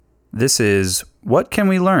This is What Can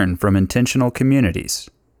We Learn from Intentional Communities?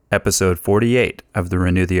 Episode 48 of the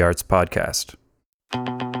Renew the Arts podcast.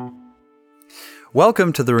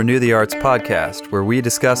 Welcome to the Renew the Arts podcast, where we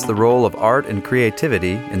discuss the role of art and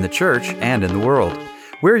creativity in the church and in the world.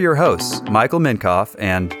 We're your hosts, Michael Minkoff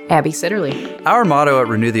and Abbey Sitterley. Our motto at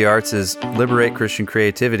Renew the Arts is Liberate Christian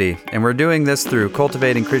Creativity, and we're doing this through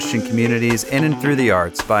cultivating Christian communities in and through the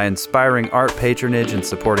arts by inspiring art patronage and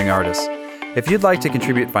supporting artists. If you'd like to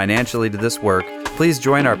contribute financially to this work, please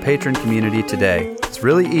join our patron community today. It's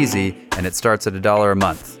really easy, and it starts at $1 a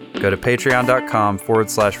month. Go to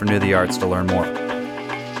patreon.com/Renew the Arts to learn more.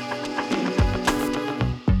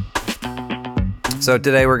 So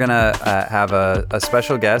today we're going to have a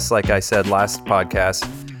special guest. Like I said last podcast,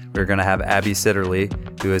 we're going to have Abbey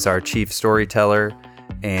Sitterley, who is our chief storyteller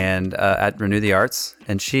and at Renew the Arts.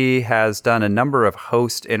 And she has done a number of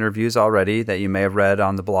host interviews already that you may have read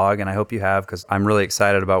on the blog, and I hope you have, because I'm really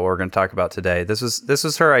excited about what we're going to talk about today. This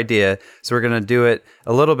was her idea, so we're going to do it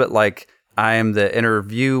a little bit like I am the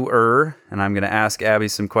interviewer, and I'm going to ask Abbey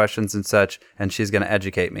some questions and such, and she's going to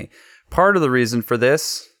educate me. Part of the reason for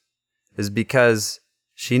this is because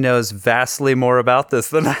she knows vastly more about this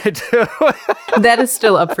than I do. That is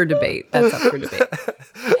still up for debate. That's up for debate.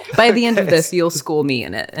 By the end of this, you'll school me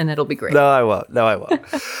in it, and it'll be great. No, I won't.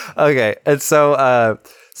 Okay, and so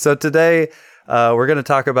today we're going to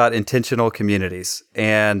talk about intentional communities,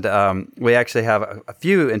 and we actually have a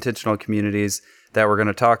few intentional communities that we're going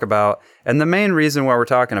to talk about. And the main reason why we're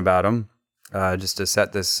talking about them, just to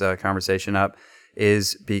set this conversation up,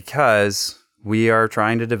 is because we are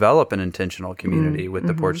trying to develop an intentional community with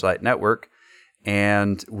the Porchlight Network,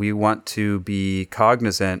 and we want to be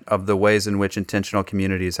cognizant of the ways in which intentional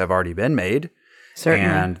communities have already been made. Certainly.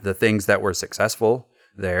 And the things that were successful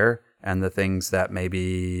there and the things that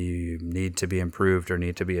maybe need to be improved or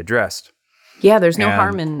need to be addressed. Yeah, there's no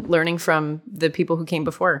harm in learning from the people who came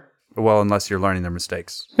before. Well, unless you're learning their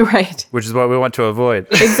mistakes. Right. Which is what we want to avoid.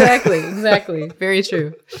 Exactly. Very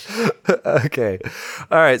true. Okay.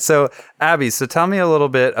 All right. So, Abbey, tell me a little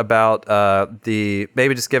bit about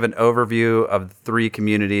maybe just give an overview of the three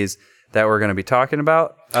communities that we're going to be talking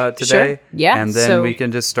about today. Sure. Yeah. And then we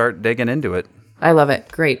can just start digging into it. I love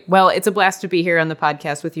it. Great. Well, it's a blast to be here on the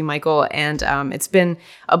podcast with you, Michael. And it's been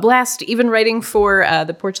a blast even writing for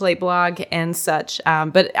the Porchlight blog and such.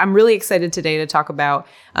 But I'm really excited today to talk about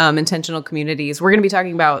intentional communities. We're going to be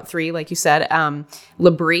talking about three, like you said.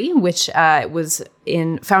 L'Abri, which was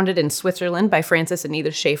founded in Switzerland by Francis and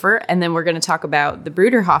Edith Schaefer. And then we're going to talk about the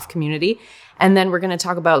Bruderhof community. And then we're going to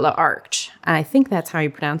talk about L'Arche. I think that's how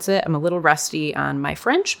you pronounce it. I'm a little rusty on my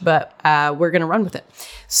French, but we're going to run with it.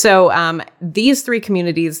 So these three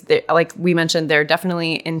communities, like we mentioned, they're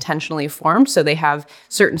definitely intentionally formed. So they have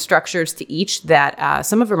certain structures to each that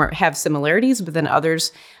some of them have similarities, but then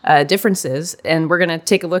others differences. And we're going to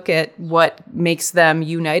take a look at what makes them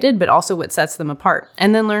united, but also what sets them apart.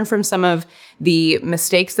 And then learn from some of the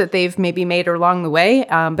mistakes that they've maybe made along the way,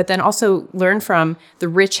 but then also learn from the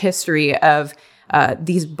rich history of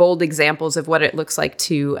these bold examples of what it looks like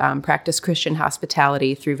to practice Christian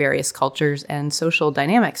hospitality through various cultures and social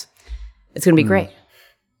dynamics. It's going to be great.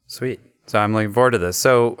 Sweet. So I'm looking forward to this.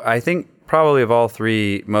 So I think probably of all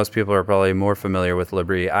three, most people are probably more familiar with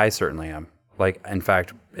L'Abri. I certainly am. Like, in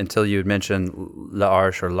fact, until you had mentioned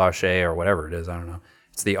L'Arche or L'Arche or whatever it is, I don't know.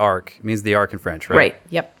 It's the Ark. It means the Ark in French, right? Right.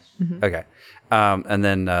 Yep. Mm-hmm. Okay. And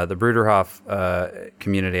then the Bruderhof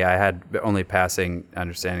community, I had only passing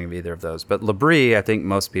understanding of either of those. But L'Abri, I think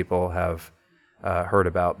most people have heard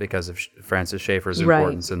about because of Francis Schaeffer's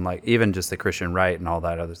importance and like even just the Christian right and all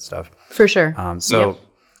that other stuff. For sure.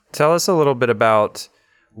 Tell us a little bit about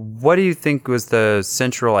what do you think was the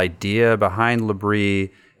central idea behind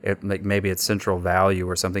L'Abri, like maybe its central value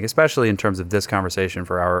or something, especially in terms of this conversation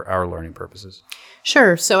for our learning purposes.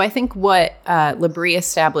 Sure. So I think what L'Abri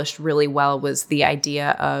established really well was the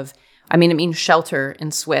idea of, it means shelter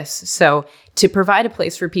in Swiss. So to provide a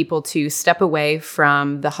place for people to step away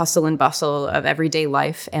from the hustle and bustle of everyday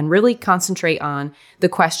life and really concentrate on the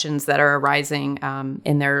questions that are arising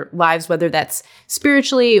in their lives, whether that's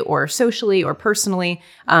spiritually or socially or personally.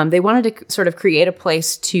 They wanted to sort of create a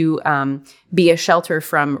place to be a shelter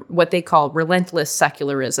from what they call relentless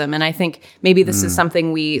secularism. And I think maybe this is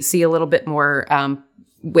something we see a little bit more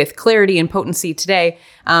with clarity and potency today.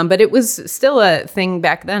 But it was still a thing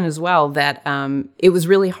back then as well that it was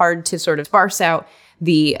really hard to sort of sparse out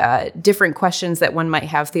the different questions that one might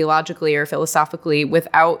have theologically or philosophically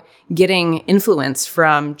without getting influence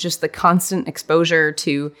from just the constant exposure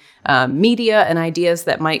to media and ideas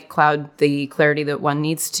that might cloud the clarity that one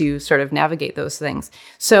needs to sort of navigate those things.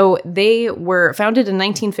 So they were founded in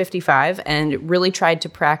 1955 and really tried to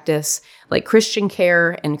practice like Christian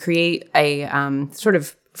care and create a sort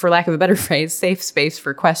of, for lack of a better phrase, safe space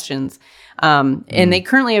for questions. And they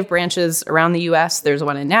currently have branches around the U.S. There's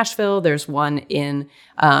one in Nashville. There's one in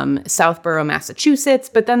Southborough, Massachusetts.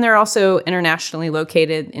 But then they're also internationally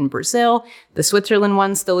located in Brazil. The Switzerland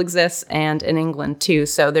one still exists, and in England too.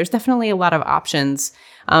 So there's definitely a lot of options.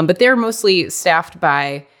 But they're mostly staffed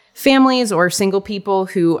by families or single people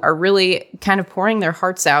who are really kind of pouring their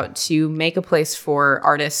hearts out to make a place for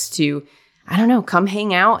artists to, I don't know, come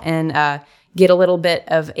hang out and get a little bit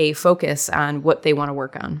of a focus on what they want to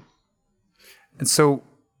work on. And so,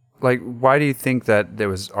 like, why do you think that there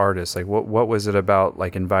was artists? Like, what was it about,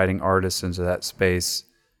 like, inviting artists into that space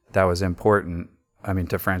that was important? I mean,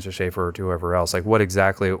 to Francis Schaeffer or to whoever else. Like,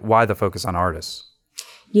 why the focus on artists?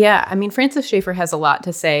 Yeah, I mean, Francis Schaeffer has a lot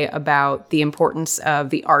to say about the importance of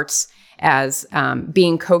the arts as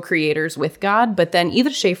being co-creators with God. But then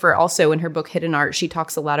Edith Schaeffer also, in her book Hidden Art, she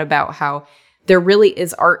talks a lot about how there really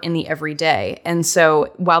is art in the everyday. And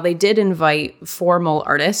so while they did invite formal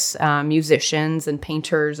artists, musicians and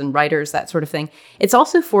painters and writers, that sort of thing, it's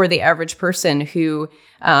also for the average person who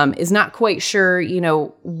is not quite sure,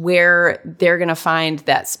 where they're going to find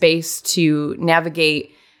that space to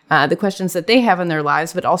navigate the questions that they have in their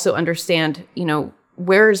lives, but also understand,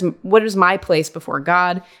 what is my place before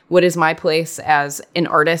God? What is my place as an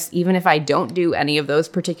artist, even if I don't do any of those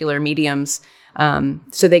particular mediums?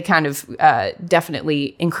 So they kind of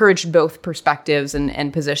definitely encouraged both perspectives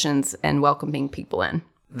and positions and welcoming people in.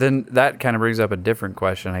 Then that kind of brings up a different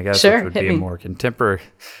question, I guess, Sure, which would be a more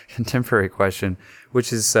contemporary question,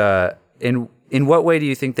 which is in what way do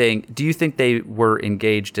you think they were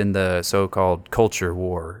engaged in the so-called culture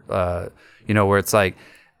war? Where it's like,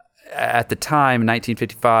 at the time, in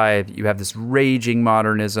 1955, you have this raging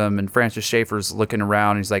modernism, and Francis Schaeffer's looking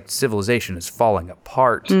around, and he's like, civilization is falling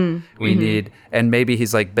apart. We need, and maybe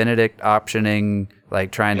he's like Benedict optioning,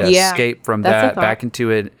 like trying to escape from that back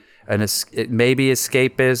into it maybe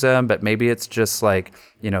escapism, but maybe it's just like,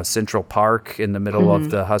 Central Park in the middle of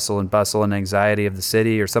the hustle and bustle and anxiety of the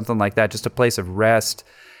city or something like that, just a place of rest.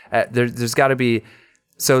 There's got to be,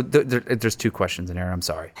 so there's two questions in here. I'm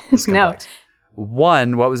sorry. No.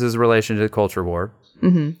 One, what was his relation to the culture war?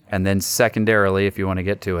 And then secondarily, if you want to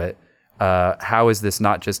get to it, how is this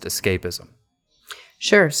not just escapism?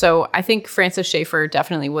 Sure. So I think Francis Schaeffer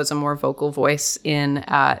definitely was a more vocal voice in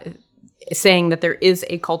saying that there is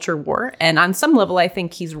a culture war. And on some level, I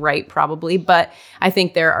think he's right, probably. But I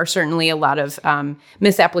think there are certainly a lot of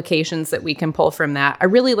misapplications that we can pull from that. I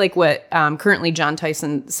really like what currently John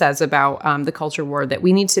Tyson says about the culture war, that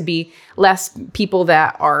we need to be less people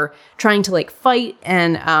that are trying to fight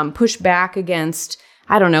and push back against,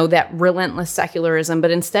 I don't know, that relentless secularism,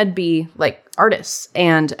 but instead be like artists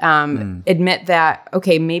and admit that,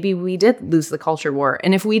 okay, maybe we did lose the culture war.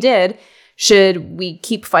 And if we did, should we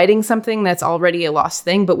keep fighting something that's already a lost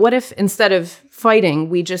thing? But what if instead of fighting,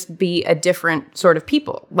 we just be a different sort of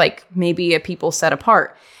people, like maybe a people set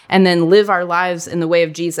apart, and then live our lives in the way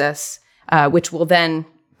of Jesus, which will then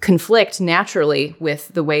conflict naturally with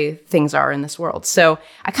the way things are in this world. So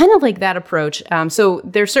I kind of like that approach. So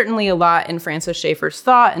there's certainly a lot in Francis Schaeffer's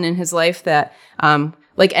thought and in his life that,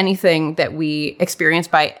 like anything that we experience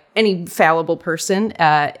by any fallible person,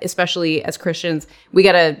 especially as Christians, we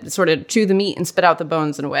got to sort of chew the meat and spit out the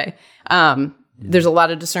bones in a way. There's a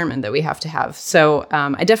lot of discernment that we have to have. So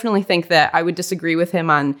I definitely think that I would disagree with him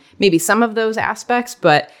on maybe some of those aspects,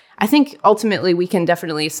 but I think ultimately we can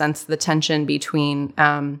definitely sense the tension between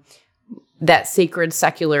that sacred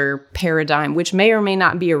secular paradigm, which may or may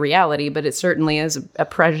not be a reality, but it certainly is a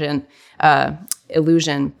present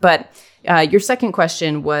illusion. But your second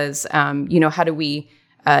question was, how do we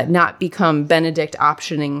not become Benedict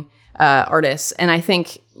optioning artists? And I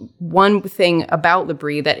think one thing about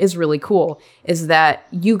L'Abri that is really cool is that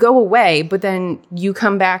you go away, but then you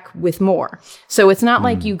come back with more. So it's not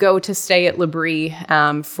like you go to stay at L'Abri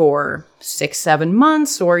for 6-7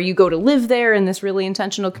 months, or you go to live there in this really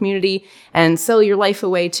intentional community and sell your life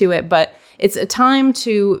away to it. But it's a time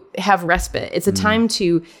to have respite. It's a time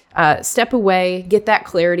to step away, get that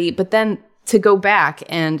clarity, but then to go back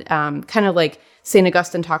and kind of like St.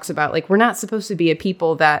 Augustine talks about, like, we're not supposed to be a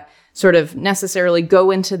people that sort of necessarily go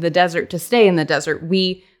into the desert to stay in the desert.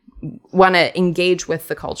 We want to engage with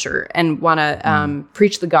the culture and want to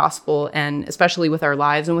preach the gospel, and especially with our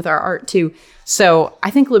lives and with our art too. So I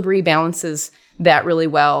think L'Abri balances that really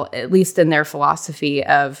well, at least in their philosophy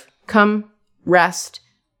of come, rest,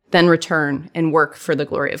 then return and work for the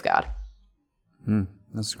glory of God.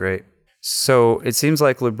 That's great. So it seems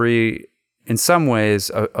like Labrie, in some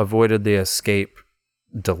ways, avoided the escape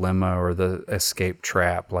dilemma or the escape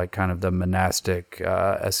trap, like kind of the monastic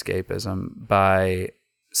escapism, by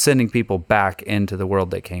sending people back into the world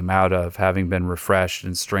they came out of, having been refreshed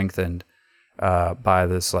and strengthened by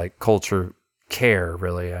this like culture care,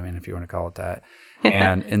 really. I mean, if you want to call it that.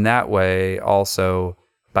 And in that way, also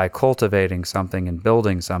by cultivating something and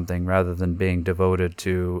building something rather than being devoted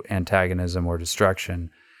to antagonism or destruction,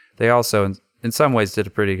 they also, in some ways, did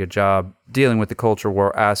a pretty good job dealing with the culture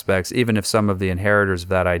war aspects, even if some of the inheritors of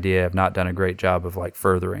that idea have not done a great job of like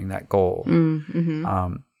furthering that goal.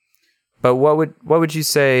 But what would you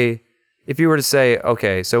say if you were to say,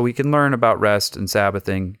 okay, so we can learn about rest and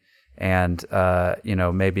Sabbathing and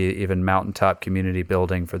maybe even mountaintop community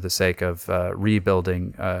building for the sake of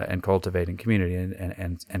rebuilding and cultivating community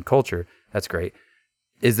and culture. That's great.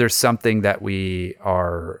 Is there something that we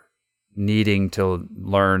are needing to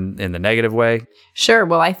learn in the negative way? Sure.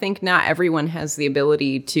 Well, I think not everyone has the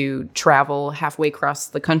ability to travel halfway across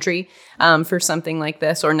the country for something like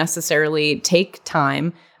this, or necessarily take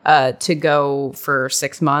time to go for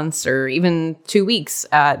 6 months or even 2 weeks.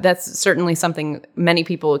 That's certainly something many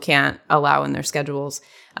people can't allow in their schedules.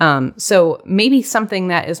 So maybe something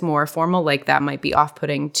that is more formal like that might be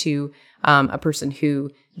off-putting to a person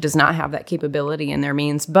who does not have that capability in their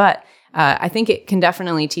means. But I think it can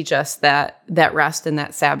definitely teach us that rest and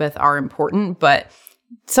that Sabbath are important, but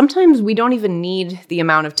sometimes we don't even need the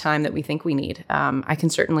amount of time that we think we need. I can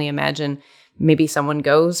certainly imagine maybe someone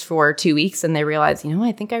goes for 2 weeks and they realize,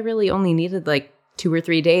 I think I really only needed like 2 or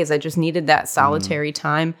 3 days. I just needed that solitary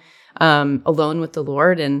time alone with the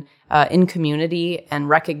Lord and in community and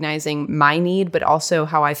recognizing my need, but also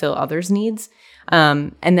how I feel others' needs.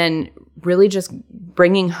 And then really just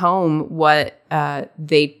bringing home what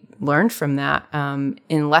they learned from that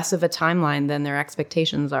in less of a timeline than their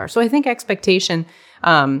expectations are. So I think expectation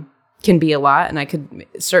can be a lot, and I could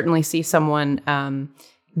certainly see someone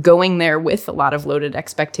going there with a lot of loaded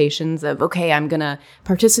expectations of, okay, I'm going to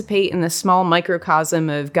participate in this small microcosm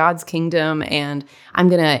of God's kingdom, and I'm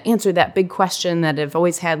going to answer that big question that I've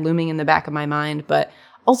always had looming in the back of my mind. But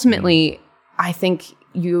ultimately, I think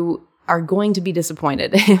you are going to be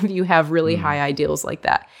disappointed if you have really high ideals like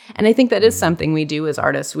that. And I think that is something we do as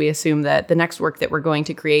artists. We assume that the next work that we're going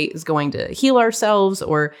to create is going to heal ourselves,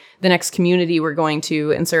 or the next community we're going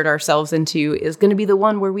to insert ourselves into is going to be the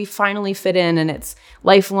one where we finally fit in and it's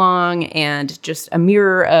lifelong and just a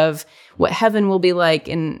mirror of what heaven will be like.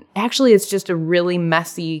 And actually, it's just a really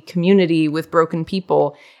messy community with broken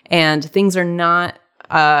people, and things are not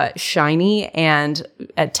shiny and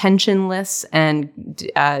attentionless, and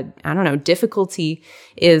difficulty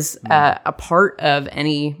is a part of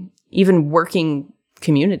any even working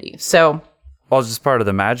community. So, well, it's just part of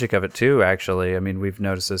the magic of it too, actually. I mean, we've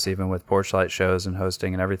noticed this even with Porchlight shows and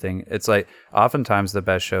hosting and everything. It's like oftentimes the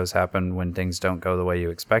best shows happen when things don't go the way you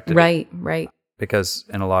expected. Right. Because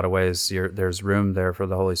in a lot of ways, there's room there for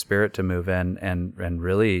the Holy Spirit to move in and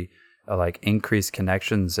really like increase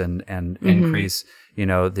connections and increase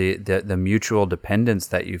the mutual dependence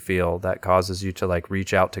that you feel that causes you to like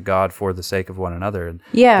reach out to God for the sake of one another. And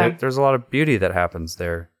there's a lot of beauty that happens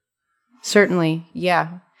there. Certainly.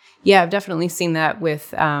 Yeah, I've definitely seen that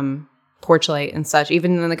with Porchlight and such.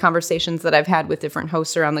 Even in the conversations that I've had with different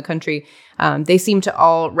hosts around the country, they seem to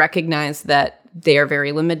all recognize that they are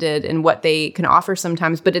very limited in what they can offer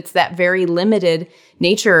sometimes, but it's that very limited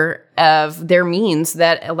nature of their means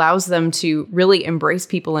that allows them to really embrace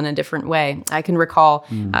people in a different way. I can recall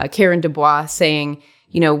Karen Dubois saying,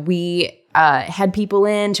 we had people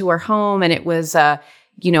into our home and it was a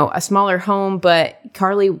smaller home, but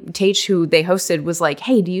Carly Tate, who they hosted, was like,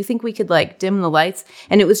 hey, do you think we could like dim the lights?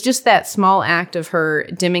 And it was just that small act of her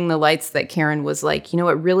dimming the lights that Karen was like, it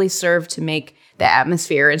really served to make the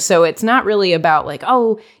atmosphere. And so it's not really about like,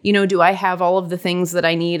 do I have all of the things that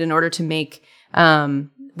I need in order to make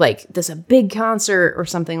like this a big concert or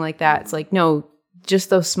something like that. It's like, no, just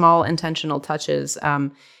those small intentional touches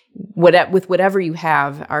with whatever you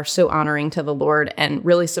have are so honoring to the Lord and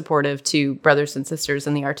really supportive to brothers and sisters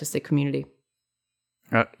in the artistic community.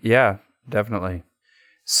 Yeah, definitely.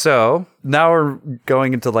 So now we're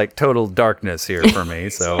going into like total darkness here for me.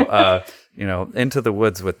 So, into the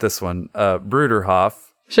woods with this one. Bruderhof.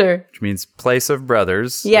 Sure. Which means place of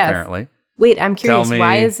brothers, yes. Apparently. Wait, I'm curious.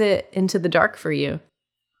 Why is it into the dark for you?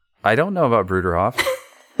 I don't know about Bruderhof.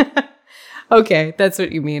 Okay, that's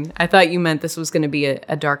what you mean. I thought you meant this was going to be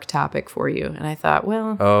a dark topic for you. And I thought,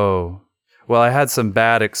 well... Well, I had some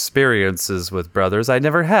bad experiences with brothers. I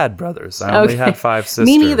never had brothers. I only had 5 sisters.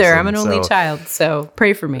 Me neither. I'm an only child, so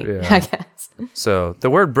pray for me, I guess. So the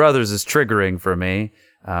word brothers is triggering for me,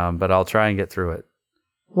 but I'll try and get through it.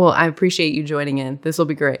 Well, I appreciate you joining in. This will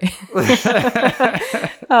be great. So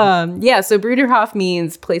Bruderhof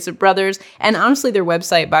means place of brothers. And honestly, their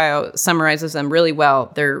website bio summarizes them really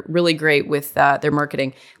well. They're really great with their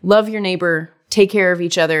marketing. Love your neighbor, take care of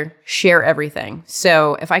each other, share everything.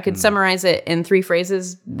 So if I could summarize it in 3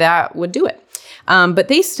 phrases, that would do it. But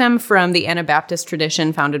they stem from the Anabaptist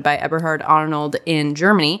tradition founded by Eberhard Arnold in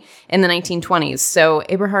Germany in the 1920s. So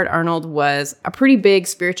Eberhard Arnold was a pretty big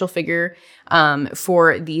spiritual figure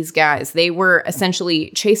for these guys. They were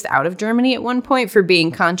essentially chased out of Germany at one point for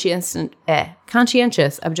being conscientious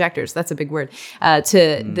objectors, that's a big word,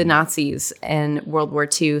 to the Nazis in World War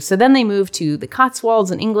II. So then they moved to the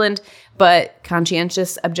Cotswolds in England, but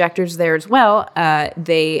conscientious objectors there as well.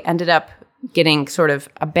 They ended up getting sort of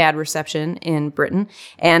a bad reception in Britain,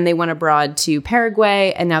 and they went abroad to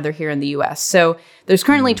Paraguay, and now they're here in the U.S. So there's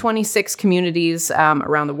currently 26 communities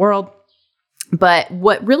around the world. But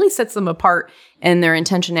what really sets them apart in their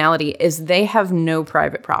intentionality is they have no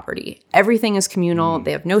private property. Everything is communal.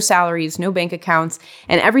 They have no salaries, no bank accounts,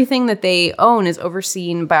 and everything that they own is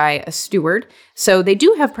overseen by a steward. So they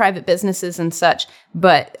do have private businesses and such,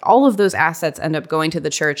 but all of those assets end up going to the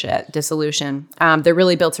church at dissolution. They're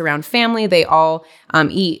really built around family. They all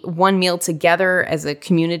eat one meal together as a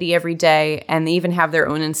community every day, and they even have their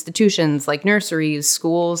own institutions like nurseries,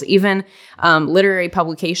 schools, even literary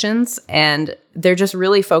publications, and they're just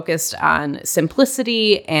really focused on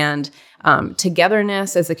simplicity and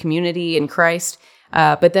togetherness as a community in Christ.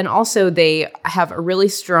 But then also they have a really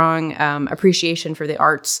strong appreciation for the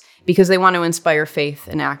arts because they want to inspire faith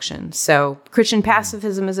and action. So Christian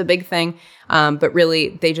pacifism is a big thing, but really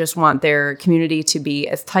they just want their community to be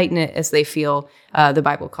as tight-knit as they feel the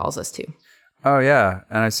Bible calls us to. Oh, yeah.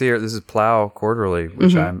 And I see here, this is Plow Quarterly,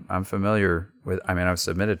 which I'm familiar with. I mean, I've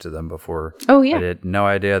submitted to them before. Oh, yeah. I had no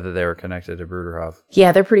idea that they were connected to Bruderhof.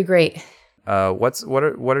 Yeah, they're pretty great. What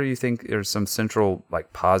do you think are some central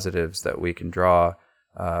positives that we can draw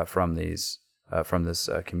from this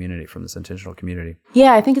community, from this intentional community?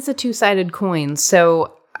 Yeah, I think it's a two-sided coin.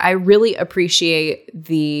 So I really appreciate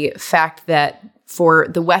the fact that for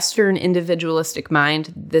the Western individualistic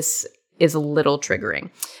mind, this is a little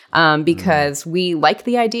triggering because we like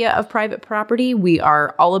the idea of private property. We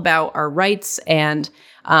are all about our rights and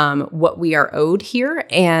what we are owed here.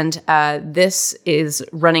 And this is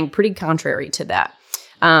running pretty contrary to that.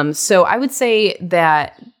 So I would say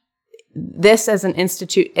that this as an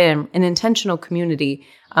intentional community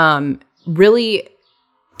really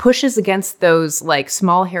pushes against those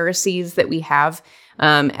small heresies that we have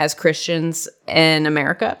as Christians in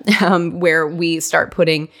America, where we start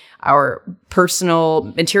putting our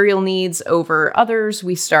personal material needs over others.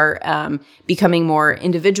 We start becoming more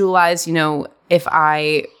individualized. If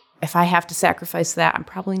I have to sacrifice that, I'm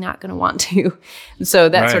probably not going to want to. So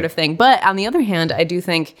that sort of thing. But on the other hand, I do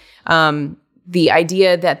think the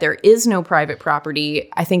idea that there is no private property,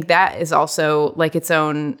 I think that is also its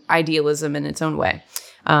own idealism in its own way.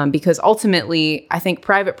 Because ultimately, I think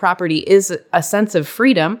private property is a sense of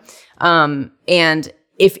freedom. And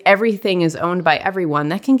if everything is owned by everyone,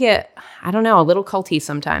 that can get, a little culty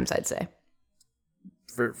sometimes, I'd say.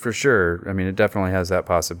 For sure. I mean, it definitely has that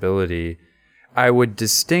possibility. I would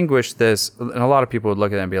distinguish this, and a lot of people would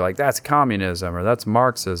look at it and be like, that's communism or that's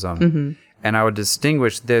Marxism. Mm-hmm. And I would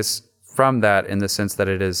distinguish this from that in the sense that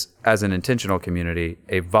it is, as an intentional community,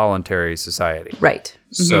 a voluntary society. Right.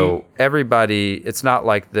 Mm-hmm. So everybody, it's not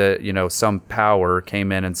like some power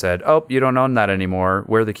came in and said, oh, you don't own that anymore.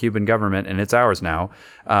 We're the Cuban government and it's ours now.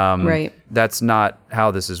 Right. That's not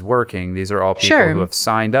how this is working. These are all people who have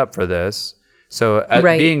signed up for this. So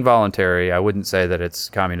being voluntary, I wouldn't say that it's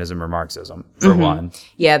communism or Marxism, for one.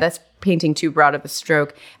 Yeah, that's painting too broad of a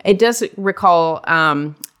stroke. It does recall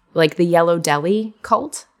the Yellow Deli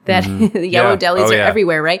cult. That the yellow delis are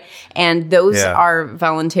everywhere, right? And those are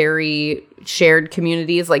voluntary shared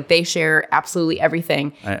communities. They share absolutely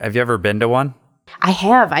everything. Have you ever been to one? I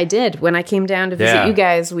have. I did. When I came down to visit you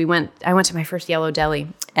guys, I went to my first Yellow Deli,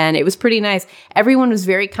 and it was pretty nice. Everyone was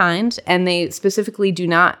very kind, and they specifically do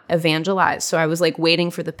not evangelize. So I was waiting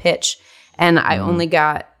for the pitch, and I only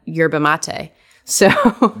got yerba mate. So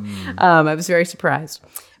I was very surprised.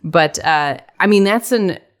 But that's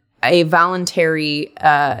a voluntary,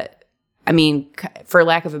 for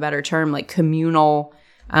lack of a better term, communal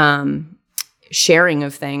sharing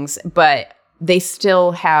of things. But they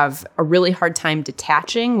still have a really hard time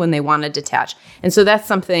detaching when they want to detach. And so that's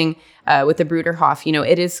something with the Bruderhof,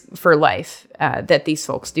 it is for life that these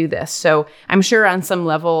folks do this. So I'm sure on some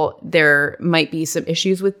level there might be some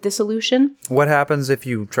issues with dissolution. What happens if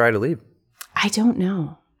you try to leave? I don't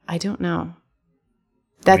know.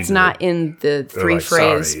 That's not in the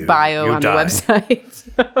three-phrase bio on the website.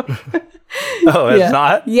 Oh, it's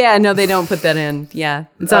not? Yeah, no, they don't put that in. Yeah.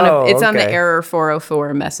 It's on on the error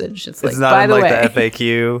 404 message. It's like, not by in the like way. the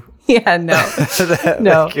FAQ. Yeah, no.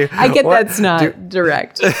 No. I get that's not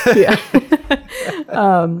direct. Yeah.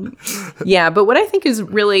 Yeah, but what I think is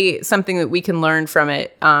really something that we can learn from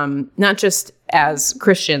it, not just as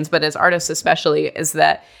Christians, but as artists especially, is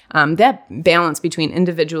that that balance between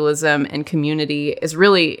individualism and community is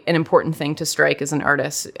really an important thing to strike as an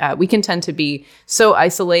artist. We can tend to be so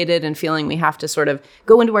isolated and feeling we have to sort of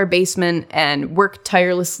go into our basement and work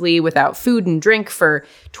tirelessly without food and drink for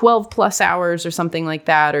 12 plus hours or something like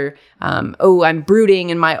that. Or, I'm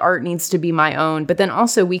brooding and my art needs to be my own. But then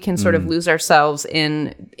also we can sort of lose ourselves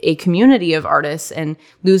in a community of artists and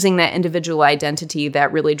losing that individual identity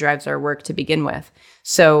that really drives our work to begin with.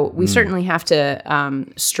 So we certainly have to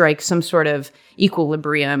strike some sort of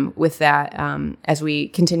equilibrium with that as we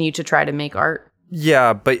continue to try to make art.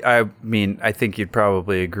 Yeah, but I mean, I think you'd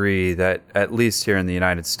probably agree that at least here in the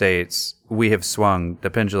United States, we have swung the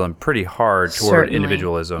pendulum pretty hard toward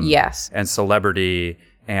individualism, and celebrity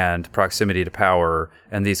and proximity to power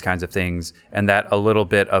and these kinds of things, and that a little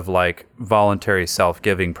bit of like voluntary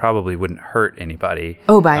self-giving probably wouldn't hurt anybody.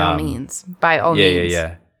 Oh, by all means. By all means.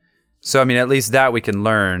 Yeah. So, I mean, at least that we can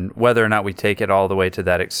learn. Whether or not we take it all the way to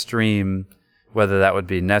that extreme, whether that would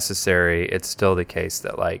be necessary, it's still the case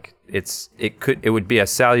that like it would be a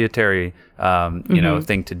salutary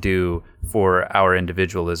thing to do for our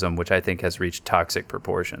individualism, which I think has reached toxic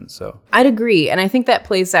proportions. So I'd agree, and I think that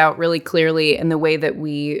plays out really clearly in the way that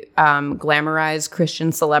we glamorize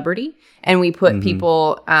Christian celebrity, and we put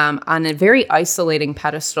people on a very isolating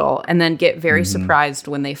pedestal, and then get very surprised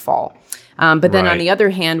when they fall. But then on the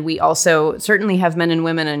other hand, we also certainly have men and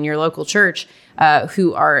women in your local church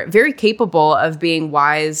who are very capable of being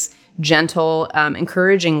wise, gentle,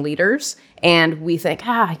 encouraging leaders. And we think,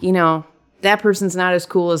 that person's not as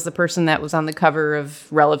cool as the person that was on the cover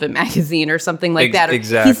of Relevant magazine or something like that. Or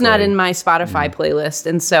exactly. He's not in my Spotify playlist.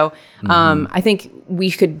 And so I think we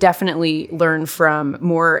could definitely learn from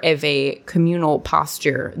more of a communal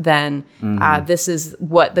posture than this is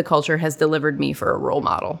what the culture has delivered me for a role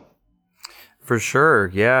model. For sure,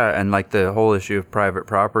 yeah. And like the whole issue of private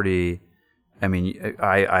property, I mean,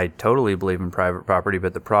 I totally believe in private property,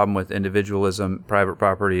 but the problem with individualism, private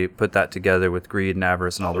property, put that together with greed and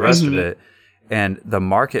avarice and all the rest of it, and the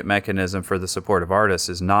market mechanism for the support of artists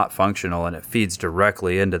is not functional, and it feeds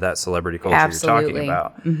directly into that celebrity culture you're talking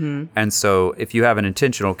about. And so if you have an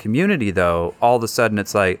intentional community, though, all of a sudden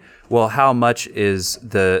it's like, well, how much is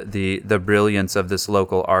the brilliance of this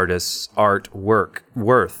local artist's artwork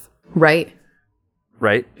worth? Right?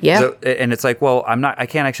 Yeah. So, and it's like, well, I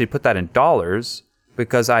can't actually put that in dollars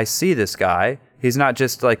because I see this guy. He's not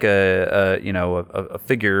just like a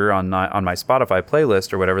figure on my Spotify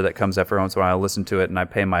playlist or whatever that comes every once in a while. I listen to it and I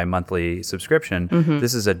pay my monthly subscription.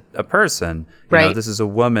 This is a person. This is a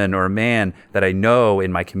woman or a man that I know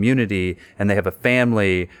in my community, and they have a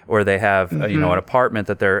family, or they have an apartment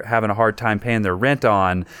that they're having a hard time paying their rent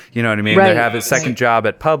on. You know what I mean? They have a second job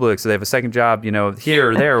at Publix, so they have a second job, here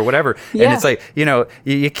or there or whatever. And it's like,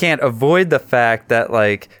 you can't avoid the fact that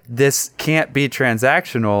like this can't be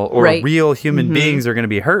transactional, or real human beings are going to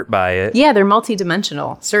be hurt by it. Yeah, they're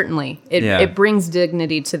multidimensional, certainly. It brings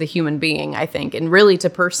dignity to the human being, I think, and really to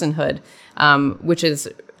personhood, which is,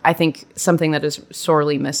 I think, something that is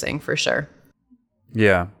sorely missing for sure.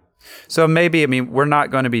 Yeah. So maybe, we're not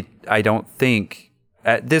going to be, I don't think,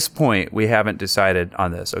 at this point, we haven't decided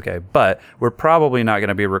on this, okay? But we're probably not going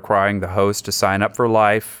to be requiring the host to sign up for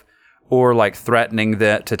life, or like threatening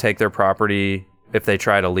to take their property if they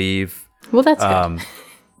try to leave. Well, that's good.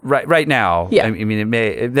 Right now. Yeah.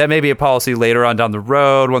 That may be a policy later on down the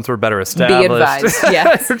road once we're better established. Be advised,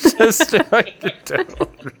 yes. Just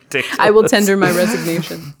ridiculous. I will tender my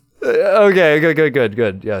resignation. Okay,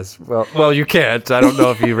 good. Yes. Well, you can't. I don't know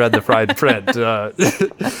if you read the fine print.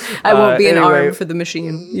 I won't be an arm for the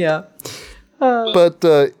machine. Yeah. But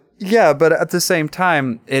at the same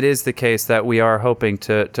time, it is the case that we are hoping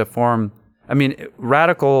to form,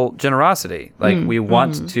 radical generosity. Like, we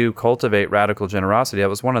want to cultivate radical generosity. That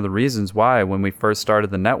was one of the reasons why, when we first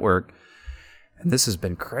started the network, and this has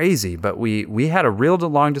been crazy, but we had a real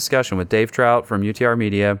long discussion with Dave Trout from UTR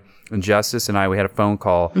Media, and Justice and I. We had a phone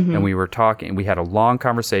call, and we were talking. We had a long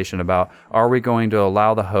conversation about, are we going to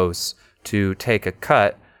allow the hosts to take a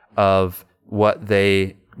cut of what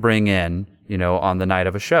they bring in, on the night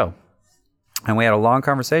of a show. And we had a long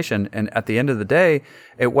conversation, and at the end of the day,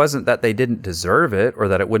 it wasn't that they didn't deserve it or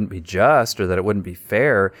that it wouldn't be just or that it wouldn't be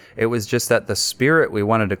fair. It was just that the spirit we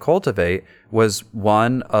wanted to cultivate was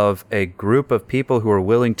one of a group of people who were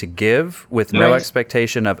willing to give with no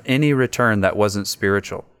expectation of any return that wasn't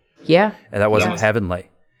spiritual. Yeah. And that wasn't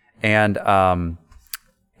heavenly. And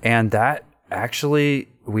that actually,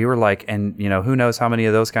 we were like, and who knows how many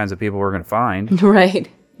of those kinds of people we're going to find. Right.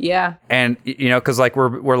 Yeah. And, because like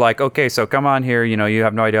we're like, okay, so come on here, you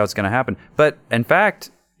have no idea what's going to happen. But in fact,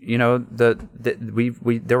 there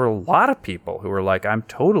were a lot of people who were like, I'm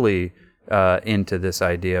totally into this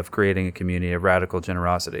idea of creating a community of radical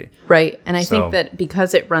generosity. Right. And I think that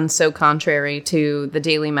because it runs so contrary to the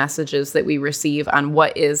daily messages that we receive on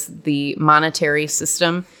what is the monetary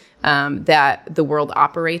system that the world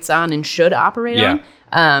operates on and should operate on.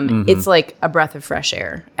 It's like a breath of fresh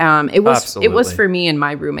air. It was for me and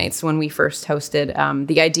my roommates when we first hosted,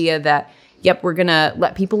 the idea that, we're going to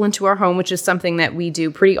let people into our home, which is something that we do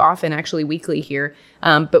pretty often, actually weekly here.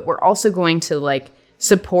 But we're also going to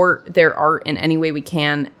support their art in any way we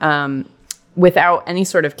can, without any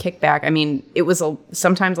sort of kickback. I mean, it was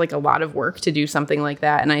sometimes a lot of work to do something like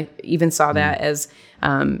that. And I even saw that as,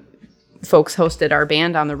 folks hosted our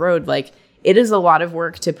band on the road. It is a lot of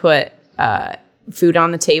work to put, food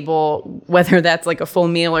on the table, whether that's a full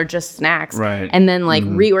meal or just snacks. Right. And then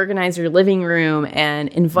reorganize your living room and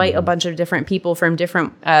invite a bunch of different people from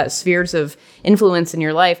different spheres of influence in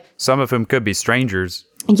your life. Some of whom could be strangers.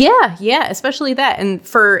 Yeah, especially that. And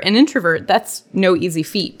for an introvert, that's no easy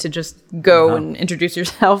feat to just go and introduce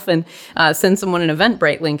yourself and send someone an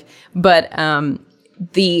Eventbrite link. But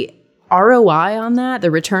the ROI on that,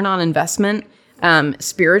 the return on investment,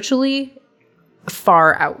 spiritually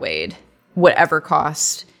far outweighed whatever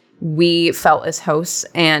cost we felt as hosts.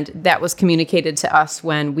 And that was communicated to us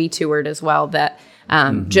when we toured as well, that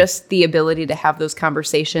just the ability to have those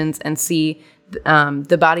conversations and see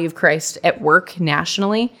the body of Christ at work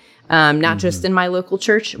nationally, not just in my local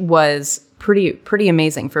church, was pretty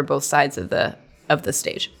amazing for both sides of the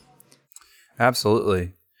stage.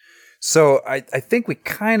 Absolutely. So I think we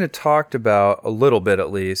kind of talked about a little bit,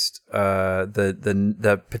 at least,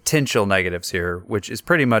 the potential negatives here, which is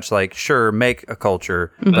pretty much sure, make a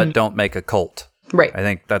culture, but don't make a cult. Right. I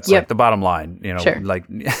think that's the bottom line. Sure.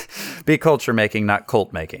 Be culture making, not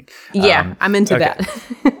cult making. Yeah, I'm into that.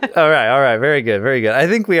 All right. Very good. I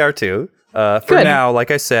think we are too. For now, like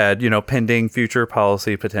I said, pending future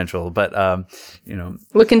policy potential, but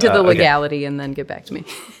look into the legality and then get back to me.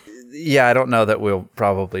 Yeah, I don't know that we'll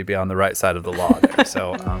probably be on the right side of the law there.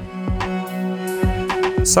 So,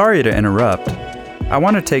 sorry to interrupt. I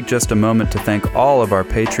want to take just a moment to thank all of our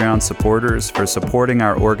Patreon supporters for supporting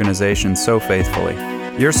our organization so faithfully.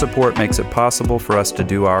 Your support makes it possible for us to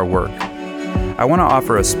do our work. I want to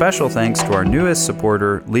offer a special thanks to our newest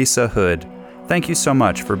supporter, Lisa Hood. Thank you so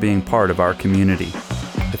much for being part of our community.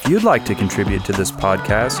 If you'd like to contribute to this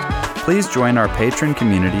podcast, please join our patron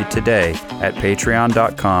community today at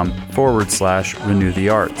patreon.com/Renew the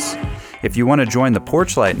Arts. If you want to join the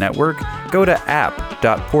Porchlight Network, go to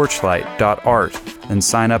app.porchlight.art and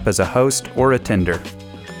sign up as a host or attender.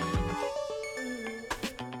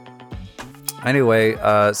 Anyway,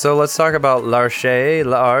 so let's talk about l'Arche,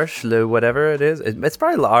 whatever it is. It's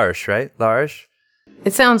probably l'Arche, right? L'Arche?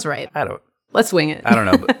 It sounds right. Let's wing it. I don't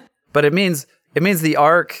know, but it means the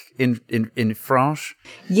ark in French.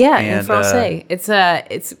 Yeah, in Francais. It's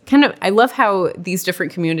kind of, I love how these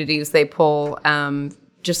different communities, they pull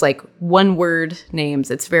just one word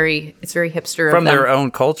names. It's very hipster from their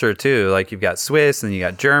own culture too. You've got Swiss and you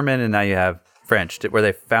got German and now you have French. Were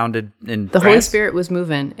they founded in the France? Holy Spirit was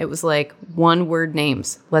moving. It was one word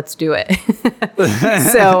names. Let's do it.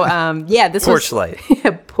 So this Porchlight.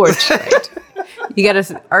 Porchlight. You got to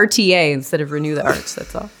RTA instead of Renew the Arts.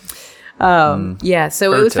 That's all.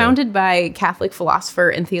 So it was founded by Catholic philosopher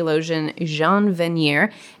and theologian Jean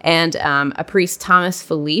Vanier and a priest, Thomas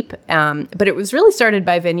Philippe. But it was really started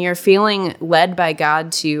by Vanier feeling led by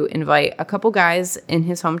God to invite a couple guys in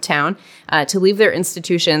his hometown to leave their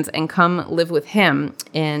institutions and come live with him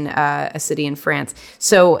in a city in France.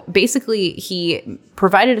 So basically, he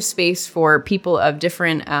provided a space for people of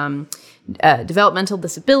different developmental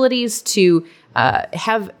disabilities to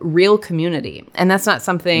have real community. And that's not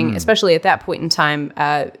something, especially at that point in time,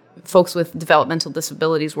 folks with developmental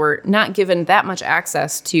disabilities were not given that much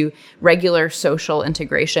access to regular social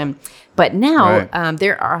integration. But now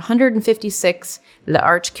there are 156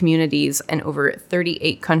 L'Arche communities in over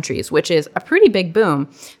 38 countries, which is a pretty big boom.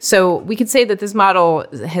 So we could say that this model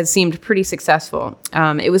has seemed pretty successful.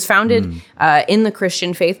 It was founded in the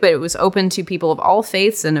Christian faith, but it was open to people of all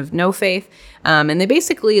faiths and of no faith. And they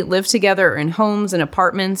basically live together in homes and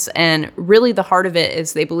apartments. And really the heart of it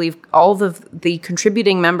is they believe all the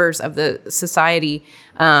contributing members of the society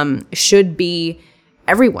should be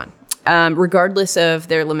everyone, regardless of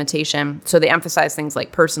their limitation. So they emphasize things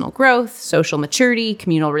like personal growth, social maturity,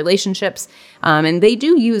 communal relationships. And they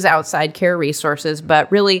do use outside care resources,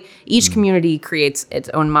 but really each community creates its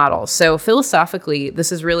own model. So philosophically,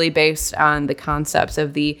 this is really based on the concepts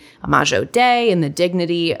of the imago Dei and the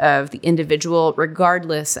dignity of the individual,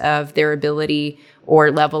 regardless of their ability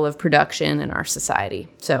or level of production in our society.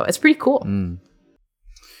 So it's pretty cool.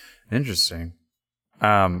 Interesting.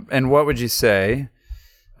 And what would you say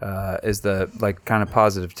is the like kind of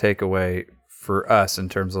positive takeaway for us in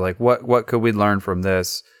terms of like what could we learn from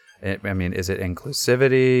this? I mean, is it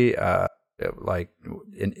inclusivity? Like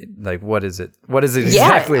what is it? What is it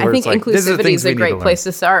exactly? Yeah, I think inclusivity is a great place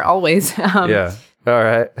to start always. Yeah. All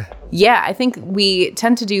right. Yeah, I think we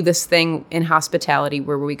tend to do this thing in hospitality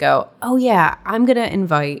where we go, oh yeah, I'm going to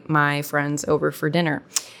invite my friends over for dinner.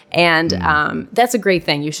 And that's a great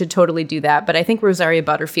thing. You should totally do that. But I think Rosaria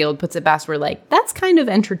Butterfield puts it best. We're like, that's kind of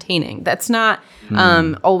entertaining. That's not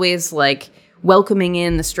always like welcoming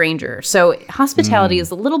in the stranger. So hospitality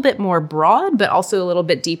is a little bit more broad, but also a little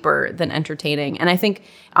bit deeper than entertaining. And I think,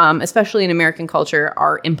 especially in American culture,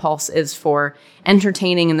 our impulse is for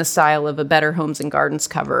entertaining in the style of a Better Homes and Gardens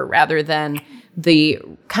cover rather than the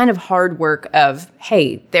kind of hard work of,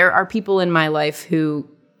 hey, there are people in my life who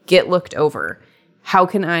get looked over. How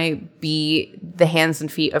can I be the hands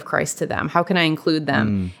and feet of Christ to them? How can I include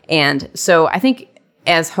them? And so I think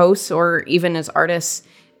as hosts or even as artists,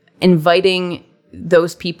 inviting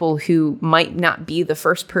those people who might not be the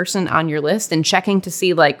first person on your list and checking to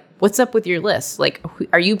see like, what's up with your list? Like,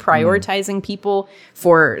 are you prioritizing people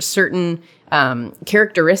for certain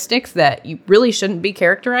characteristics that you really shouldn't be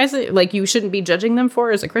characterizing, like you shouldn't be judging them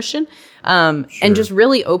for as a Christian? And just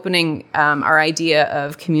really opening our idea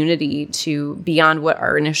of community to beyond what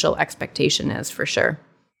our initial expectation is, for sure.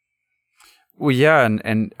 Well, yeah.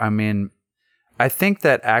 And I mean, I think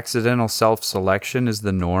that accidental self-selection is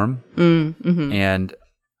the norm. And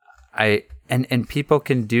And people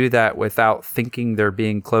can do that without thinking they're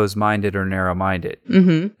being closed-minded or narrow-minded.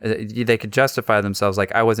 They could justify themselves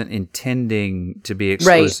like, I wasn't intending to be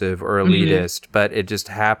exclusive or elitist, but it just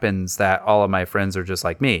happens that all of my friends are just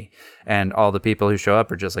like me, and all the people who show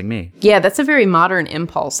up are just like me. Yeah, that's a very modern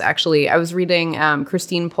impulse, actually. I was reading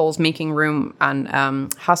Christine Pohl's Making Room on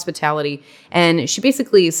hospitality, and she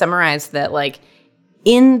basically summarized that, like,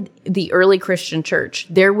 in the early Christian church,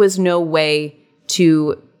 there was no way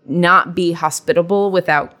to not be hospitable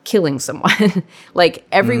without killing someone. Like,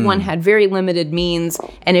 everyone had very limited means,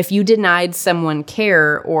 and if you denied someone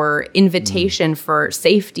care or invitation for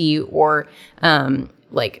safety or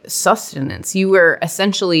like sustenance, you were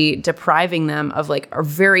essentially depriving them of like a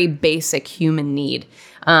very basic human need.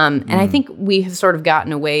 And I think we have sort of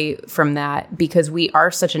gotten away from that because we are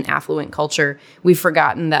such an affluent culture. We've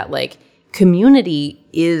forgotten that, like, community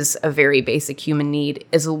is a very basic human need,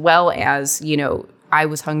 as well as, you know, I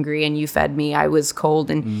was hungry and you fed me. I was cold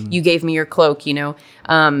and you gave me your cloak, you know.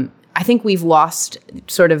 I think we've lost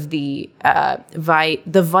sort of the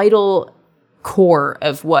vital core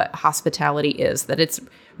of what hospitality is, that it's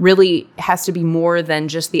really has to be more than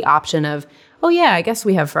just the option of, oh yeah, I guess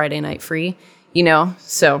we have Friday night free, you know.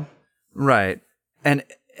 So right.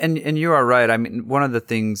 And you are right. I mean, one of the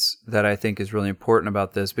things that I think is really important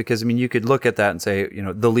about this, because I mean, you could look at that and say, you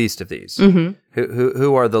know, the least of these.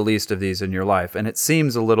 Who are the least of these in your life? And it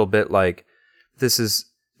seems a little bit like this is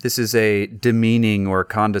a demeaning or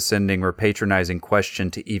condescending or patronizing question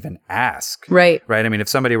to even ask. Right. I mean, if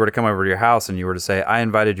somebody were to come over to your house and you were to say, I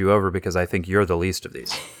invited you over because I think you're the least of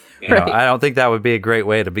these. You know, I don't think that would be a great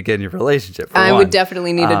way to begin your relationship. I would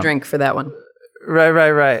definitely need a drink for that one.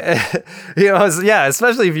 Right. You know, yeah,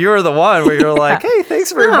 especially if you're the one where you're like, hey,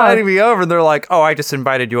 thanks for inviting me over. And they're like, oh, I just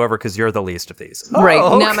invited you over because you're the least of these. Right.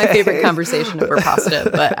 Oh, okay. Not my favorite conversation over pasta,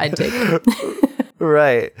 but I'd take it.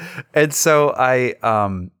 Right. And so I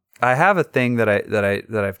have a thing that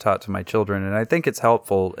I've taught to my children, and I think it's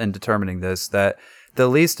helpful in determining this, that the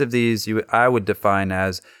least of these I would define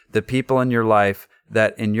as the people in your life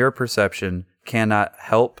that in your perception cannot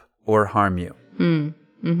help or harm you.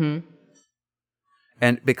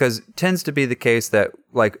 And because it tends to be the case that,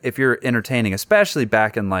 like, if you're entertaining, especially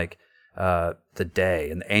back in like the day,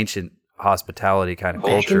 in the ancient hospitality kind of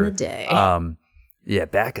culture, back in the day, Yeah,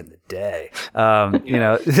 back in the day,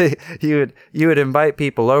 you would invite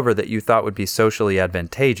people over that you thought would be socially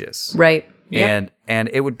advantageous, Right? Yeah. and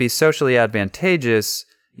it would be socially advantageous,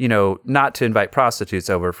 not to invite prostitutes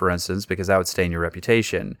over, for instance, because that would stain your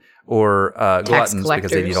reputation, or gluttons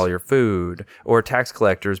because they eat all your food, or tax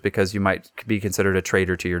collectors because you might be considered a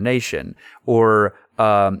traitor to your nation, or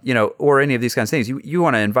or any of these kinds of things. You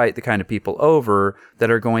want to invite the kind of people over that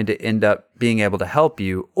are going to end up being able to help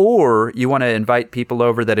you, or you want to invite people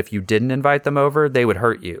over that if you didn't invite them over, they would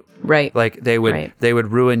hurt you. Right. Like they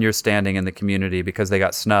would ruin your standing in the community because they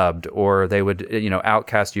got snubbed, or they would,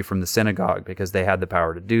 outcast you from the synagogue because they had the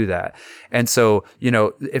power to do that. And so,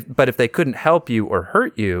 if they couldn't help you or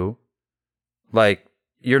hurt you, like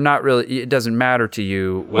you're not really, it doesn't matter to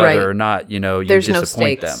you whether or not, you There's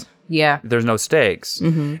disappoint no stakes. them. Yeah. There's no stakes.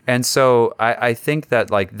 Mm-hmm. And so I think that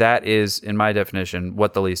like that is, in my definition,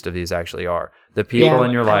 what the least of these actually are. The people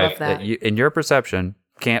in your life that you, in your perception,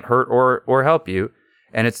 can't hurt or help you.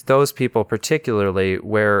 And it's those people particularly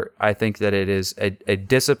where I think that it is a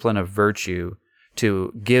discipline of virtue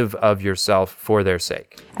to give of yourself for their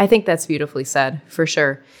sake. I think that's beautifully said, for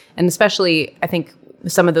sure. And especially, I think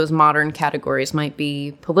some of those modern categories might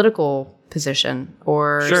be political position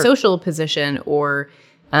or social position, or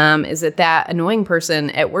is it that annoying person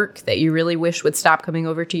at work that you really wish would stop coming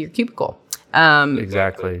over to your cubicle?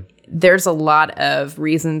 Exactly. There's a lot of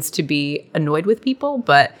reasons to be annoyed with people,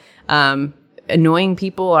 but annoying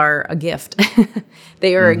people are a gift.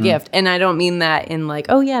 They are a gift. And I don't mean that in like,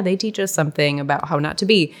 oh yeah, they teach us something about how not to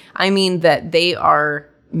be. I mean that they are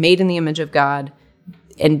made in the image of God.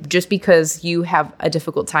 And just because you have a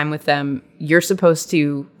difficult time with them, you're supposed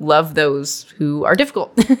to love those who are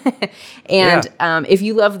difficult. And if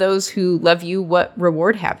you love those who love you, what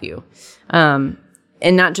reward have you? And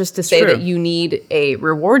not just to say that you need a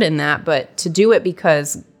reward in that, but to do it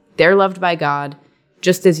because they're loved by God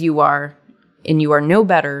just as you are, and you are no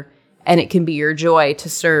better, and it can be your joy to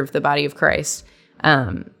serve the body of Christ.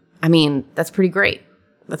 I mean, that's pretty great.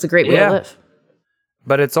 That's a great way to live.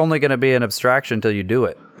 But it's only going to be an abstraction until you do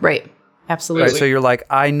it. Right. Absolutely. Right? So you're like,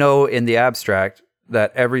 I know in the abstract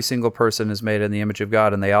that every single person is made in the image of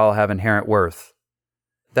God and they all have inherent worth.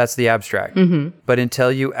 That's the abstract. Mm-hmm. But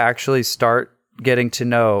until you actually start getting to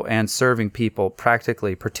know and serving people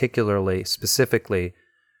practically, particularly, specifically,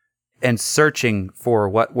 and searching for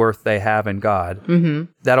what worth they have in God,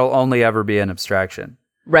 that'll only ever be an abstraction.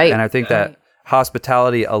 Right. And I think that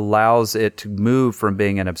hospitality allows it to move from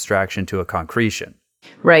being an abstraction to a concretion.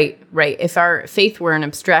 Right. If our faith were an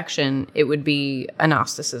abstraction, it would be a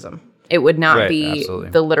Gnosticism. It would not be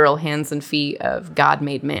the literal hands and feet of God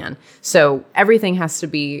made man. So everything has to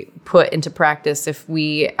be put into practice. If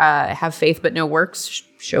we have faith but no works,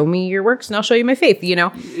 show me your works and I'll show you my faith, Yeah.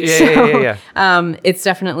 It's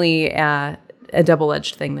definitely a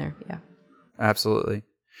double-edged thing there. Yeah. Absolutely.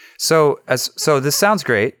 So this sounds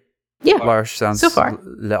great. Yeah. L'Arche sounds so far.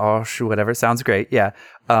 L'Arche, whatever, sounds great. Yeah.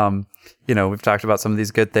 We've talked about some of these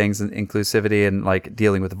good things and inclusivity and like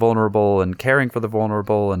dealing with the vulnerable and caring for the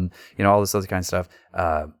vulnerable and all this other kind of stuff.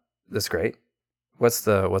 That's great. What's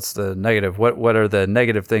the negative? What are the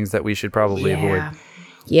negative things that we should probably avoid?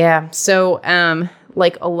 Yeah. So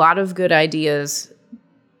like a lot of good ideas,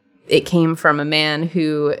 it came from a man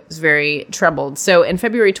who is very troubled. So in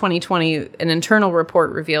February 2020, an internal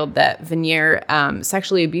report revealed that Venier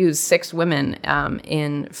sexually abused 6 women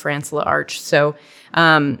in France L'Arche. So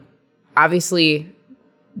obviously,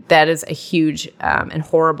 that is a huge and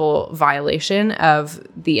horrible violation of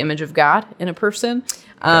the image of God in a person.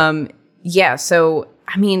 So,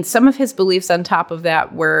 I mean, some of his beliefs on top of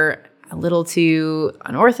that were a little too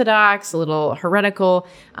unorthodox, a little heretical,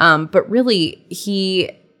 but really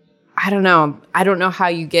I don't know how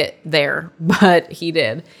you get there, but he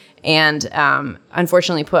did. And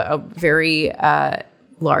unfortunately put a very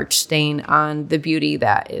large stain on the beauty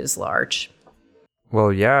that is L'Arche.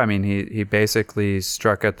 Well, yeah, I mean, he basically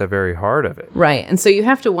struck at the very heart of it. Right. And so you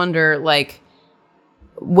have to wonder, like,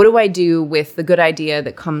 what do I do with the good idea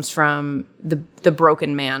that comes from the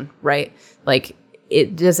broken man, right? Like,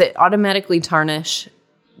 does it automatically tarnish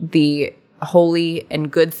the holy and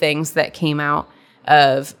good things that came out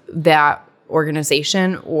of that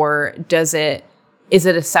organization, or is it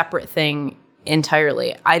a separate thing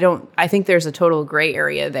entirely? I think there's a total gray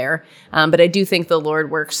area there. But I do think the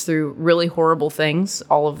Lord works through really horrible things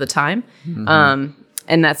all of the time. Mm-hmm.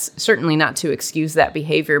 And that's certainly not to excuse that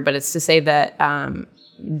behavior, but it's to say that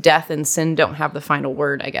death and sin don't have the final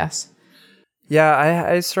word, I guess. Yeah,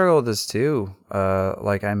 I struggle with this too.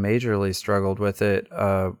 Like I majorly struggled with it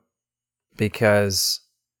because,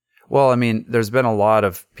 well, I mean, there's been a lot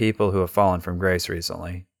of people who have fallen from grace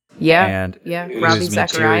recently. Yeah. And Ravi whose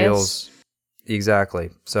Zacharias. materials. Exactly.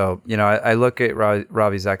 So, I look at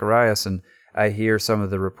Ravi Zacharias and I hear some of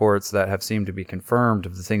the reports that have seemed to be confirmed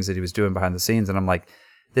of the things that he was doing behind the scenes. And I'm like,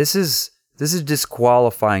 this is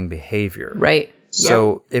disqualifying behavior. Right.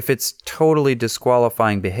 So if it's totally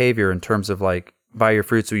disqualifying behavior in terms of like, by your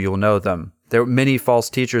fruits you'll know them. There many false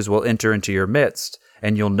teachers will enter into your midst,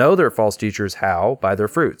 and you'll know they're false teachers how? By their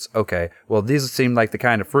fruits. Okay, well, these seem like the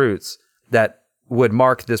kind of fruits that would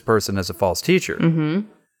mark this person as a false teacher. Mm-hmm.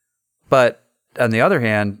 But on the other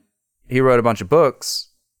hand, he wrote a bunch of books,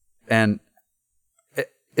 and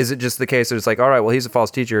is it just the case that it's like, all right, well, he's a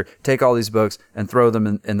false teacher, take all these books and throw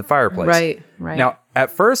them in the fireplace? Right. Now,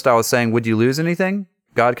 at first I was saying, would you lose anything?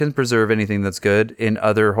 God can preserve anything that's good in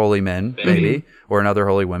other holy men, maybe, or in other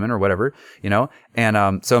holy women or whatever,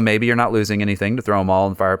 And so maybe you're not losing anything to throw them all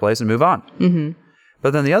in the fireplace and move on. Mm-hmm.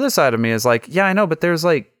 But then the other side of me is like, yeah, I know, but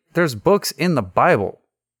there's books in the Bible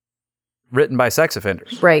written by sex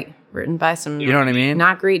offenders. Right. Written by some, you know what I mean?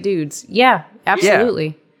 Not great dudes. Yeah,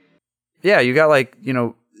 absolutely. Yeah, you got like,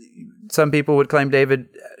 some people would claim David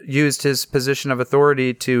used his position of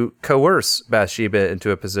authority to coerce Bathsheba into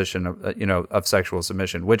a position of, of sexual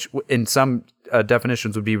submission, which in some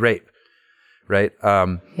definitions would be rape, right?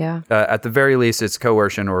 At the very least, it's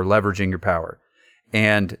coercion or leveraging your power,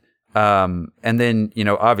 and then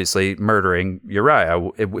obviously murdering Uriah,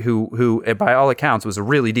 who by all accounts was a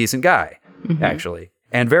really decent guy, actually.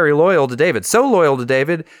 And very loyal to David. So loyal to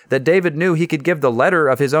David that David knew he could give the letter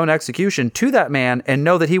of his own execution to that man and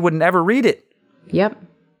know that he would never read it. Yep.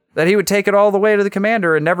 That he would take it all the way to the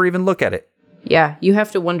commander and never even look at it. Yeah, you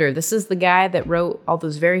have to wonder, this is the guy that wrote all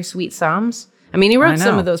those very sweet psalms? I mean, he wrote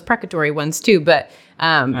some of those precatory ones too, but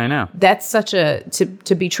I know. That's such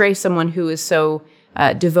to betray someone who is so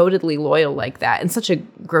devotedly loyal like that in such a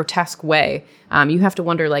grotesque way. You have to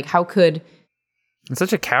wonder, like, how could... It's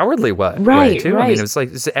such a cowardly way, too. Right. I mean, it's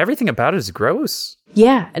like everything about it is gross.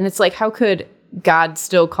 Yeah, and it's like, how could God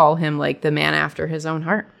still call him like the man after his own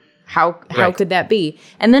heart? How could that be?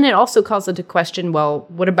 And then it also calls into question, well,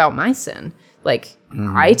 what about my sin? Like,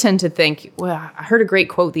 I tend to think, well, I heard a great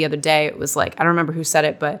quote the other day. It was like, I don't remember who said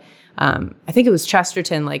it, but I think it was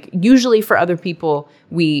Chesterton. Like, usually for other people,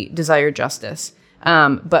 we desire justice.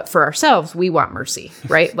 But for ourselves, we want mercy,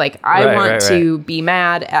 right? Like, I want to be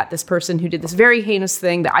mad at this person who did this very heinous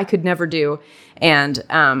thing that I could never do. And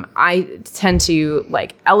I tend to,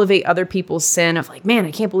 like, elevate other people's sin of, like, man,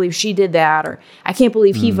 I can't believe she did that, or I can't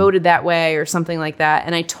believe he voted that way, or something like that.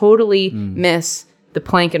 And I totally miss the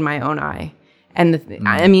plank in my own eye. And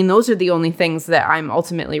I mean, those are the only things that I'm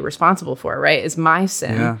ultimately responsible for, right? Is my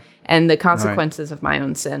sin and the consequences of my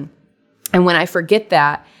own sin. And when I forget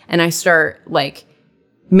that and I start, like,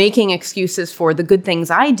 making excuses for the good things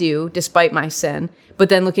I do despite my sin, but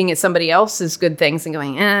then looking at somebody else's good things and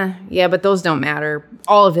going, yeah, but those don't matter.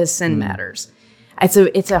 All of his sin matters.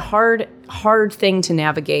 It's a hard thing to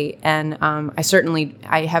navigate. And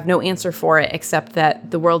I have no answer for it except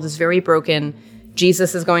that the world is very broken.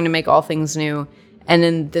 Jesus is going to make all things new. And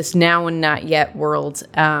in this now and not yet world,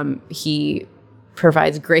 he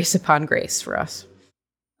provides grace upon grace for us.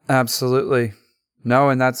 Absolutely. No,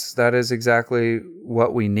 and that is exactly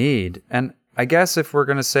what we need. And I guess if we're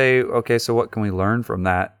going to say, okay, so what can we learn from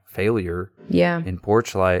that failure in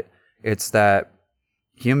Porchlight? It's that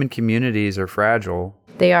human communities are fragile.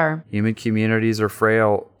 They are. Human communities are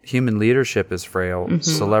frail. Human leadership is frail.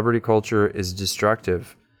 Celebrity culture is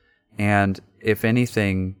destructive. And if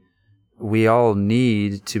anything, we all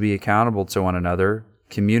need to be accountable to one another.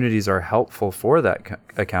 Communities are helpful for that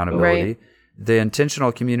accountability. Right. The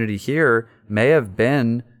intentional community here may have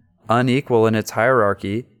been unequal in its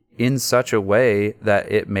hierarchy in such a way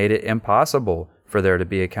that it made it impossible for there to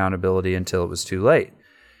be accountability until it was too late.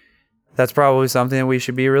 That's probably something that we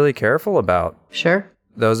should be really careful about. Sure.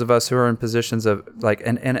 Those of us who are in positions of, like,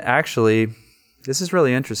 and actually, this is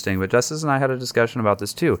really interesting, but Justice and I had a discussion about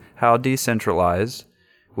this too. How decentralized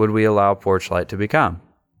would we allow Porchlight to become?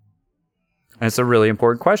 And it's a really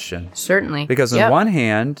important question. Certainly. Because on one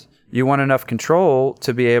hand, you want enough control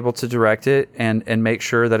to be able to direct it and make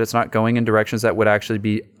sure that it's not going in directions that would actually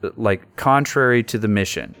be, like, contrary to the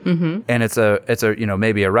mission. And it's a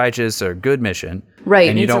maybe a righteous or good mission. Right.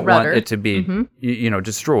 And you don't want it to be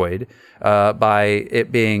destroyed by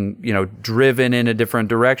it being driven in a different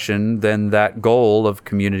direction than that goal of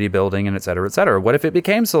community building and et cetera, et cetera. What if it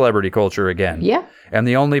became celebrity culture again? Yeah. And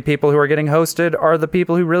the only people who are getting hosted are the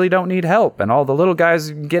people who really don't need help, and all the little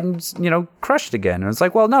guys getting crushed again. And it's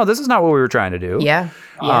like, well, no, this is not what we were trying to do. Yeah.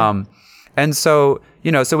 And so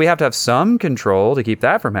so we have to have some control to keep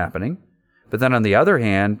that from happening. But then on the other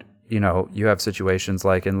hand, you have situations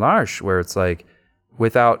like in L'Arche where it's like,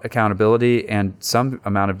 without accountability and some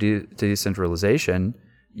amount of decentralization,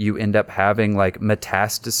 you end up having like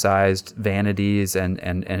metastasized vanities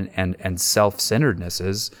and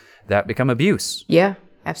self-centerednesses that become abuse. Yeah,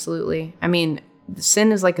 absolutely. I mean,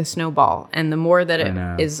 sin is like a snowball, and the more that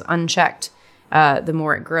it is unchecked, the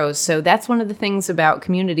more it grows. So that's one of the things about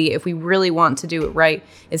community, if we really want to do it right,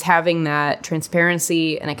 is having that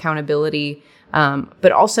transparency and accountability,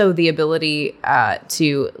 but also the ability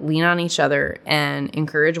to lean on each other and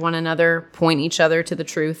encourage one another, point each other to the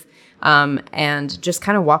truth, and just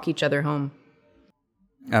kind of walk each other home.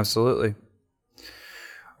 Absolutely.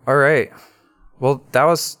 All right. Well, that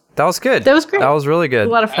was good. That was great. That was really good. A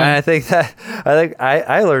lot of fun. And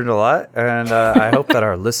I learned a lot, and I hope that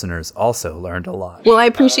our listeners also learned a lot. Well, I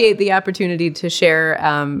appreciate the opportunity to share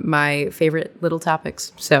my favorite little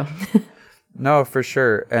topics. So, no, for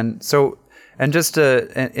sure. And just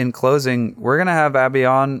in closing, we're gonna have Abbey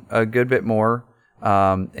on a good bit more,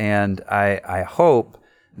 and I hope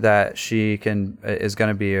that she is going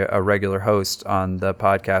to be a regular host on the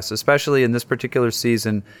podcast, especially in this particular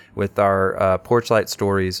season with our Porchlight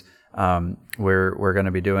stories. We're going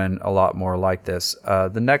to be doing a lot more like this.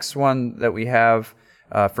 The next one that we have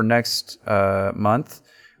for next month,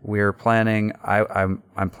 we're planning.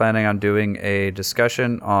 I'm planning on doing a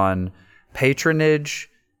discussion on patronage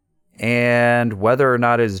and whether or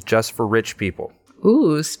not it's just for rich people.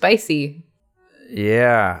 Ooh, spicy.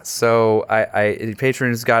 Yeah, so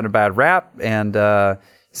patronage has gotten a bad rap, and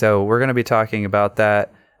so we're going to be talking about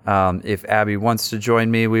that. If Abbey wants to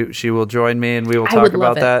join me, she will join me, and we will talk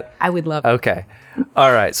about that. I would love it. Okay.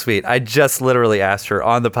 All right, sweet. I just literally asked her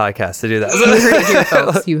on the podcast to do that. You heard it here,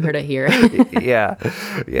 folks. You heard it here.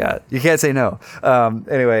 Yeah. You can't say no.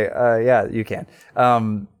 Anyway, yeah, you can.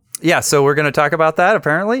 Yeah, so we're going to talk about that,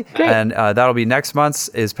 apparently. Great. And that'll be next month's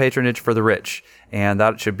is patronage for the rich. And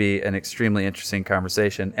that should be an extremely interesting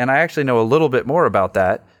conversation. And I actually know a little bit more about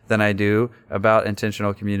that than I do about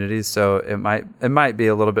intentional communities. So it might be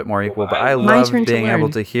a little bit more equal. But I love being able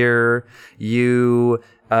to hear you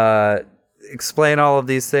explain all of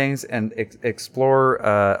these things and explore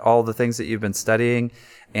all the things that you've been studying.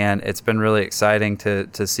 And it's been really exciting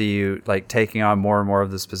to see you like taking on more and more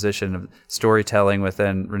of this position of storytelling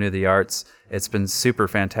within Renew the Arts. It's been super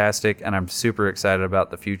fantastic, and I'm super excited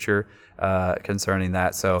about the future concerning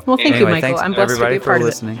that. So, well, thank you, Michael. Thanks I'm blessed everybody to be a part for of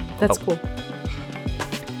listening. It. That's cool.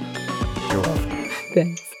 You're welcome.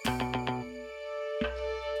 Thanks.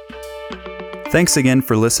 Thanks again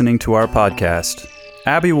for listening to our podcast.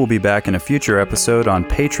 Abbey will be back in a future episode on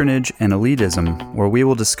patronage and elitism, where we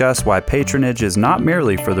will discuss why patronage is not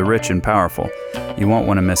merely for the rich and powerful. You won't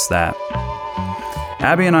want to miss that.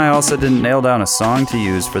 Abbey and I also didn't nail down a song to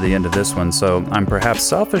use for the end of this one, so I'm perhaps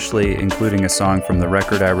selfishly including a song from the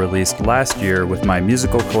record I released last year with my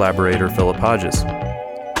musical collaborator Philip Hodges.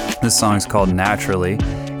 This song's called Naturally,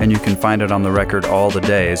 and you can find it on the record All the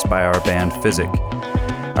Days by our band Physick.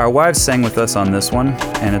 Our wives sang with us on this one,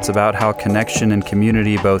 and it's about how connection and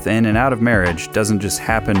community both in and out of marriage doesn't just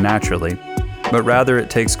happen naturally, but rather it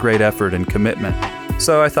takes great effort and commitment.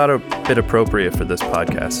 So I thought it a bit appropriate for this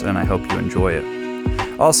podcast, and I hope you enjoy it.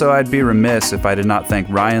 Also, I'd be remiss if I did not thank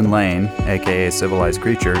Ryan Lane, aka Civilized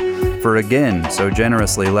Creature, for again so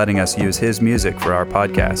generously letting us use his music for our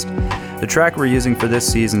podcast. The track we're using for this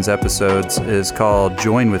season's episodes is called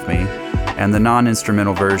Join With Me, and the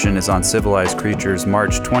non-instrumental version is on Civilized Creature's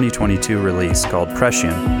March 2022 release called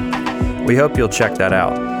Prescient. We hope you'll check that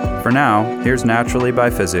out. For now, here's Naturally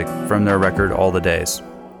by Physick from their record All the Days.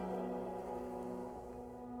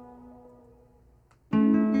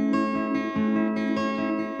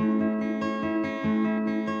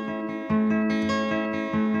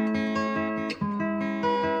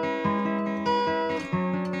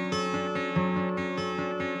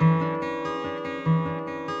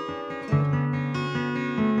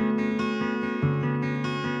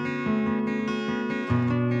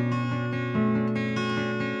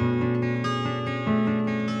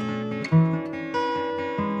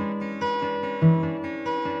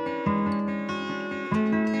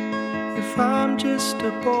 If I'm just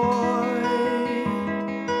a boy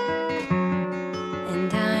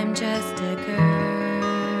and I'm just a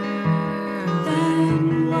girl,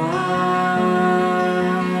 then why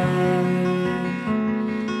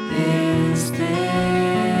is this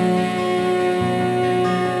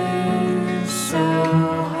so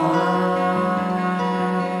hard?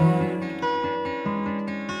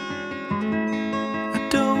 I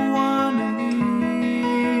don't wanna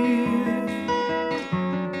leave,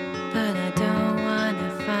 but I don't wanna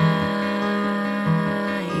fight.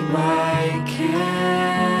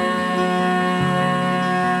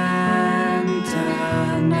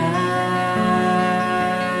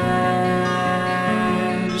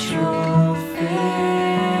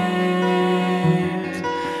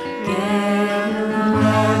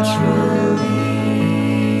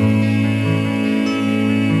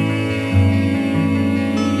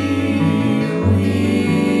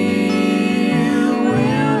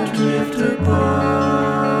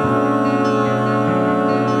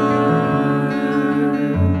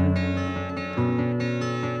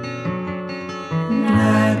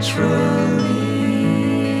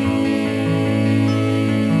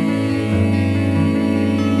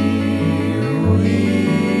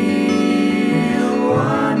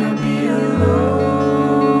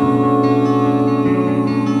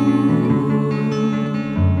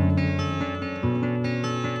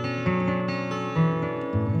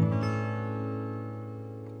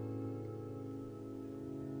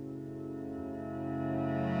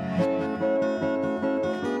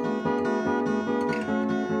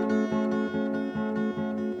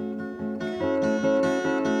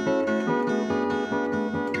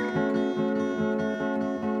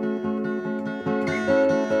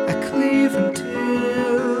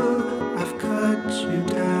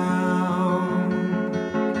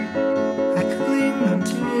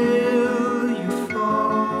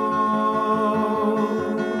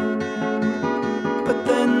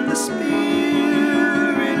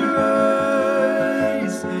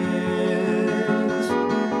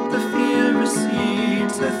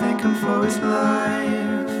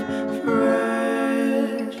 life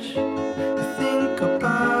fresh. I think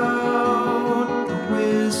about the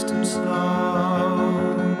wisdom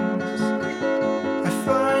songs I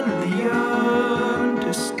finally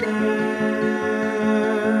understand.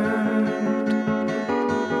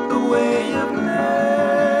 The way of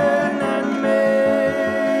men and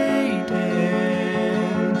maidens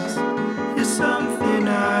is something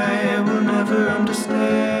I will never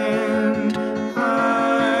understand.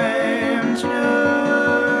 I'm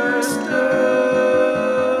just a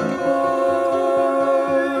boy.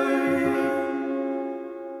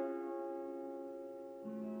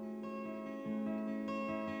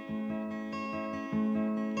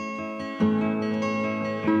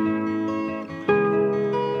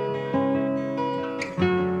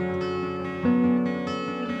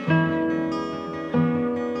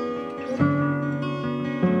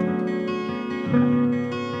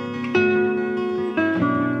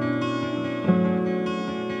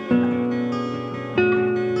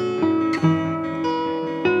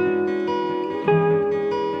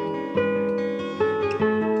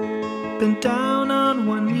 Been down on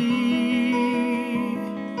one knee,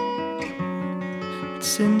 but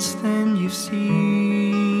since then you've seen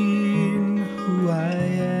who I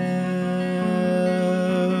am.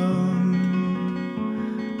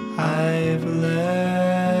 I've let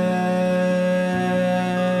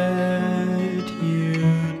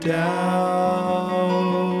you down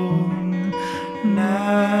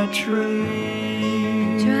naturally.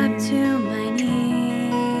 Drop to my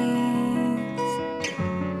knees,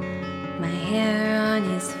 my hair on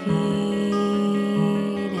his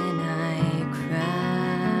feet, and I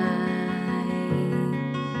cry.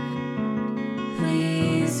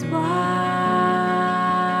 Please wash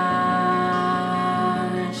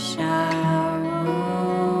our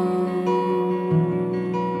wounds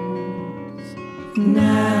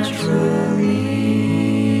Naturally,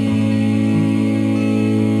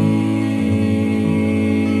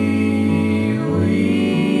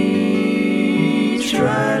 we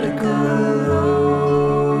try to go alone.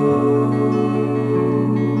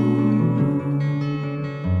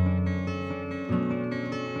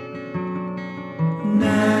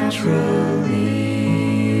 Naturally.